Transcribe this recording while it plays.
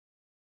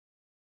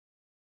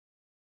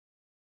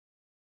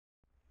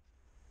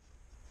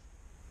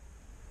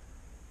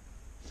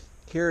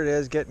Here it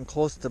is, getting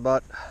close to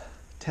about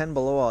 10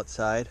 below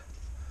outside.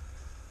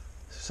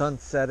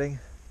 Sun's setting,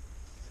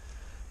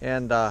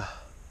 and I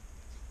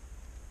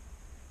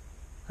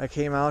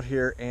came out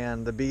here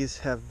and the bees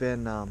have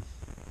been out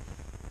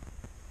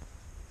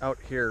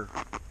here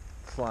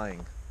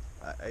flying.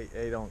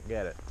 I don't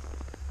get it.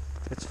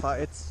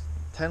 It's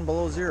 10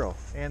 below zero,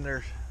 and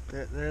they're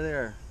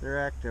there. They're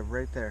active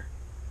right there.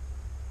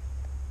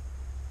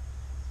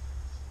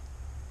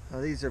 Now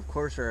these, of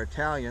course, are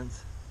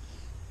Italians,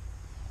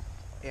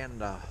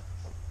 and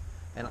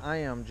I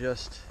am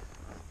just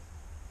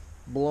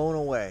blown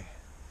away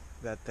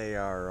that they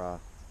are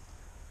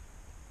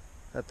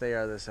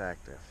this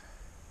active.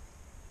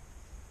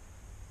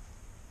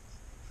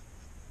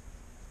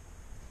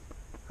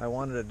 I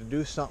wanted to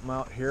do something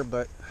out here,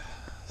 but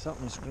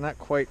something's not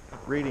quite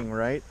reading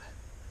right.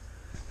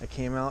 I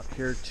came out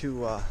here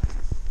to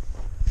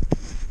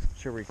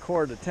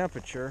record the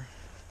temperature,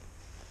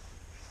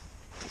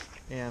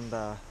 and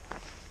oh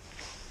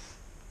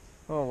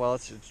well,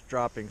 it's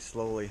dropping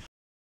slowly.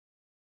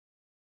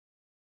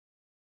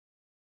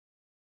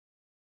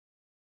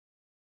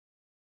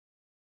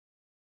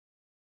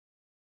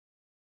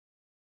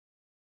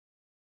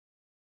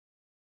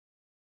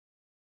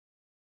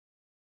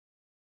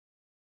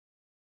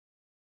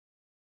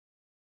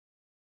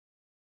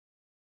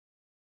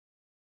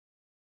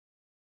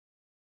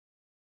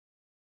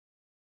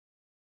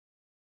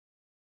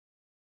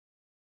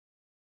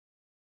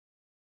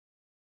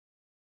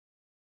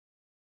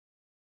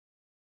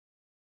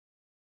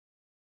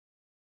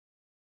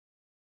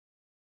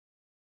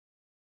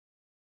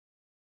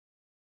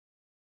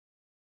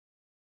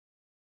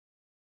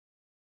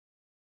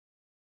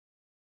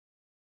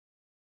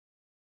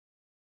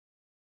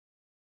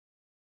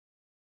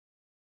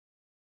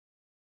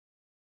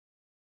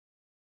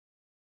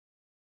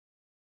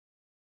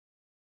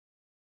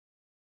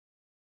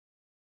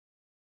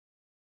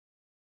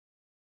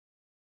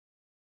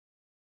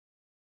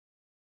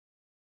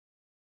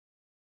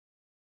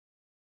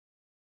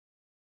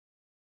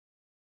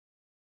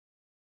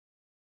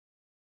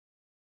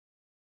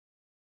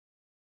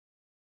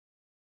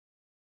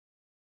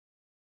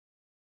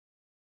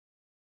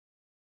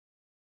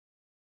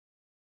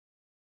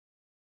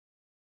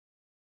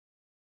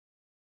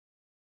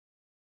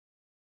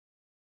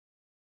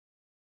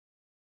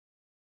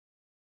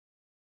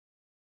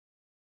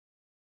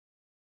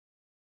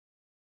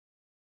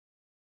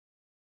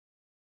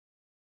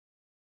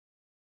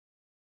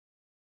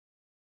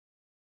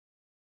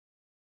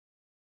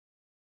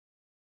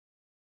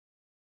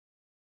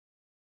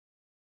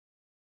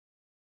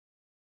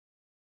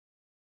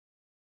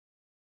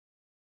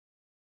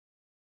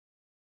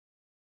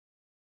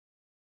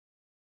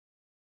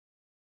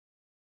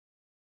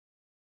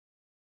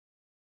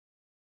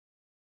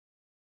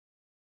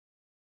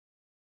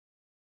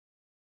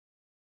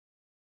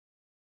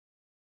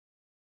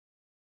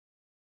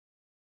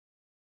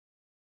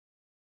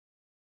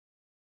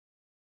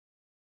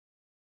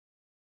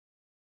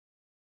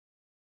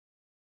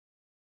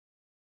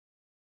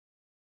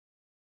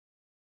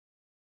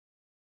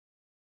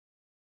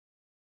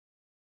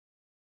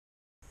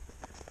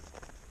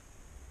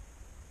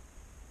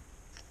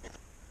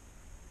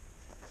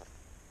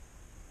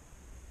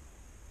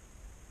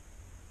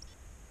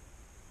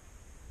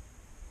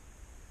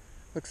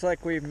 Looks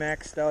like we've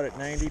maxed out at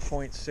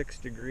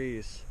 90.6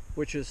 degrees,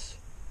 which is,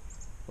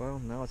 well,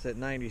 now it's at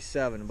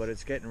 97, but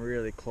it's getting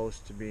really close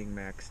to being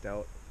maxed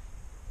out.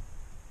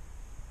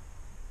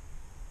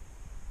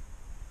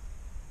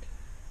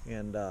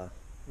 And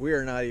we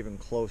are not even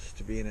close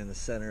to being in the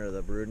center of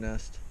the brood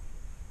nest.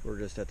 We're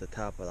just at the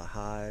top of the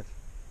hive.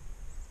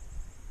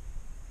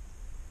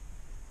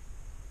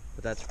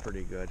 But that's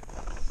pretty good.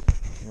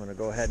 I'm going to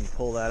go ahead and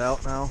pull that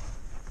out now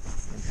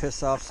and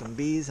piss off some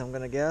bees, I'm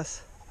going to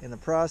guess, in the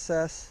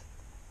process.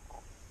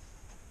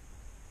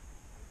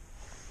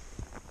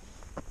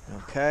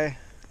 Okay,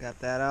 got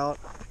that out.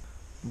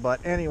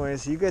 But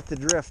anyways, you get the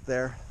drift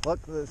there.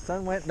 Look, the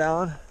sun went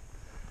down.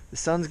 The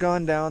sun's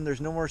gone down.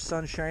 There's no more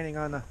sun shining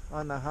on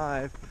the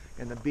hive,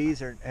 and the bees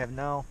have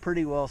now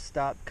pretty well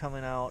stopped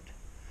coming out.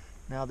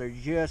 Now they're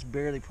just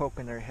barely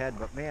poking their head,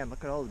 but man,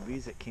 look at all the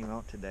bees that came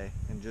out today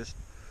and just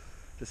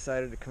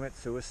decided to commit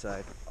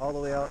suicide all the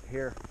way out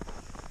here.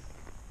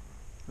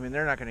 I mean,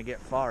 they're not going to get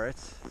far.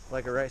 It's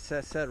like I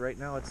said, right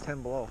now it's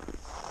 10 below.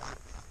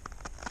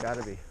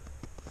 Gotta be.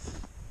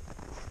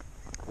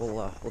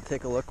 We'll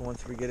take a look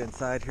once we get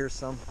inside here,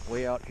 some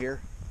way out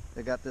here.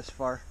 They got this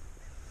far.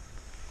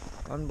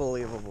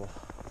 Unbelievable.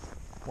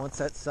 Once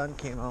that sun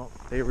came out,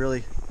 they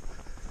really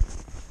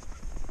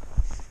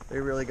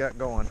got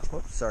going.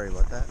 Whoops, sorry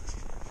about that.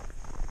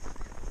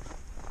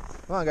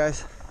 Come on,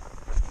 guys.